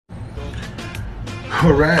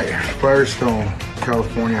All right, Firestone,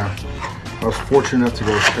 California. I was fortunate enough to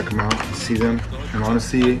go check them out and see them. And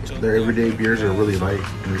honestly, their everyday beers are really light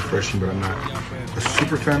and refreshing, but I'm not a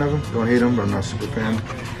super fan of them. Don't hate them, but I'm not a super fan.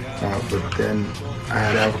 But then I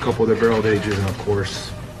had to have a couple of their barrel ages, and of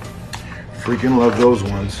course, freaking love those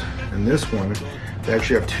ones. And this one, they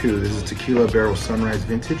actually have two. This is Tequila Barrel Sunrise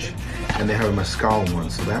Vintage, and they have a Mezcal one.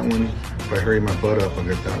 So that one, if I hurry my butt up, I'll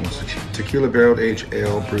get that one. So Tequila Barrel Aged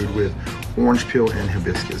Ale brewed with orange peel and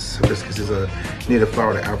hibiscus. Hibiscus is a native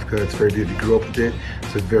flower to Africa. It's very good. You grew up with it.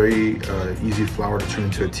 It's a very easy flower to turn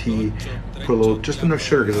into a tea. Put a little, just enough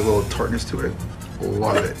sugar, gives a little tartness to it. A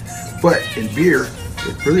lot of it. But in beer,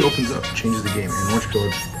 it really opens up, changes the game. And orange peel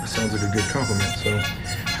sounds like a good compliment. So it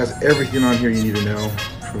has everything on here you need to know,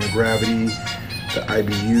 from the gravity, the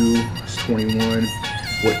IBU, it's 21,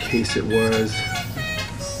 what case it was,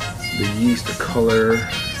 the yeast, the color,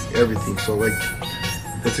 everything. So like,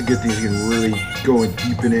 that's a good thing. You can really go in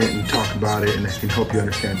deep in it and talk about it, and it can help you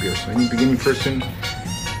understand beer. So any beginning person,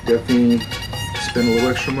 definitely spend a little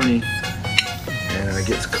extra money and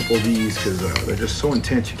get a couple of these, because they're just so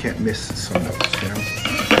intense you can't miss some notes, you know?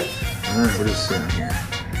 All right, what is it on here?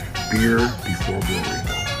 Beer before brewery.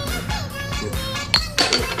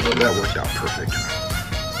 Well, that worked out perfect.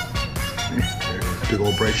 There it is, big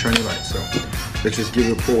old bright shiny light. So let's just give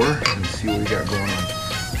it a pour and see what we got going on.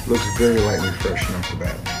 Looks very light and refreshing off the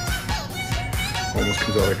bat. Almost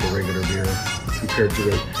comes out like a regular beer compared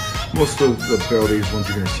to most of the barrel aged ones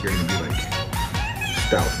you're gonna see are gonna be like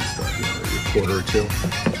stouts and stuff, you know, maybe a quarter or two.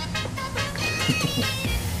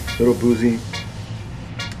 Little boozy.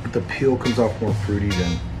 The peel comes off more fruity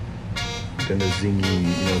than the zingy,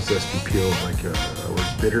 you know, zesty peel, like or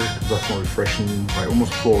bitter. Comes off more refreshing, by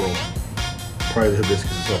almost floral. Probably the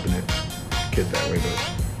hibiscus is helping it get that way, but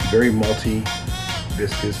very malty.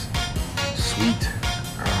 Hibiscus, sweet,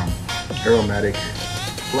 aromatic,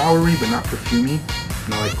 flowery, but not perfumey,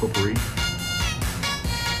 not like potpourri.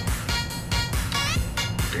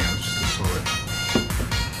 Damn, it's just a solid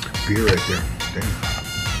beer right there. Damn.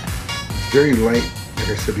 Very light, like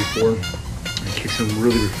I said before. It kicks in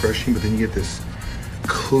really refreshing, but then you get this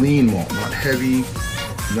clean malt, not heavy,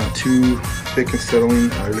 not too thick and settling.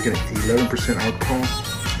 You're looking at 11% alcohol.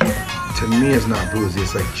 To me, it's not boozy.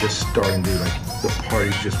 It's like just starting to, like, the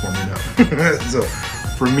party's just warming up. So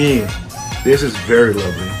for me, this is very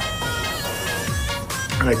lovely.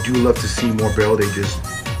 And I do love to see more barrel ages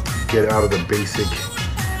get out of the basic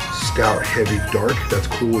stout, heavy, dark. That's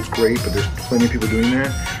cool, it's great, but there's plenty of people doing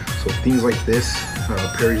that. So things like this,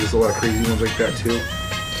 Perry does a lot of crazy ones like that too.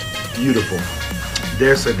 Beautiful.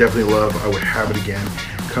 This I definitely love. I would have it again.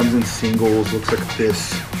 Comes in singles, looks like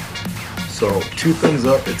this. So 2 thumbs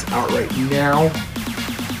up. It's out right now.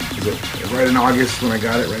 Right in August when I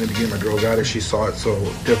got it, right in the beginning, my girl got it, she saw it, so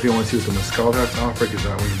definitely want to see what the Mezcal has to offer, because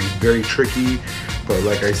that one can be very tricky. But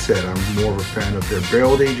like I said, I'm more of a fan of their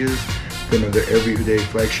barrel ages than of their everyday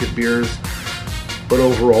flagship beers. But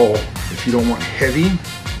overall, if you don't want heavy,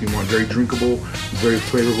 you want very drinkable, very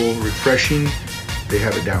flavorful, refreshing, they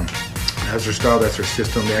have it down. That's their style, that's their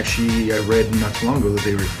system. They actually, I read not too long ago that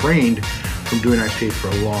they refrained from doing IPAs for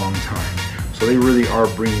a long time. So they really are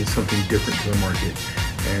bringing something different to the market.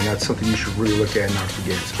 And that's something you should really look at and not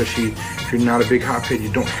forget, especially if you're not a big hophead.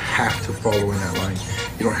 You don't have to follow in that line.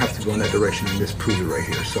 You don't have to go in that direction, and this proves it right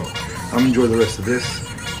here. So I'm enjoy the rest of this.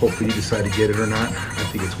 Hopefully you decide to get it or not. I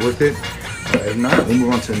think it's worth it. If not, we'll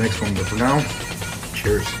move on to the next one. But for now,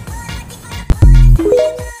 cheers.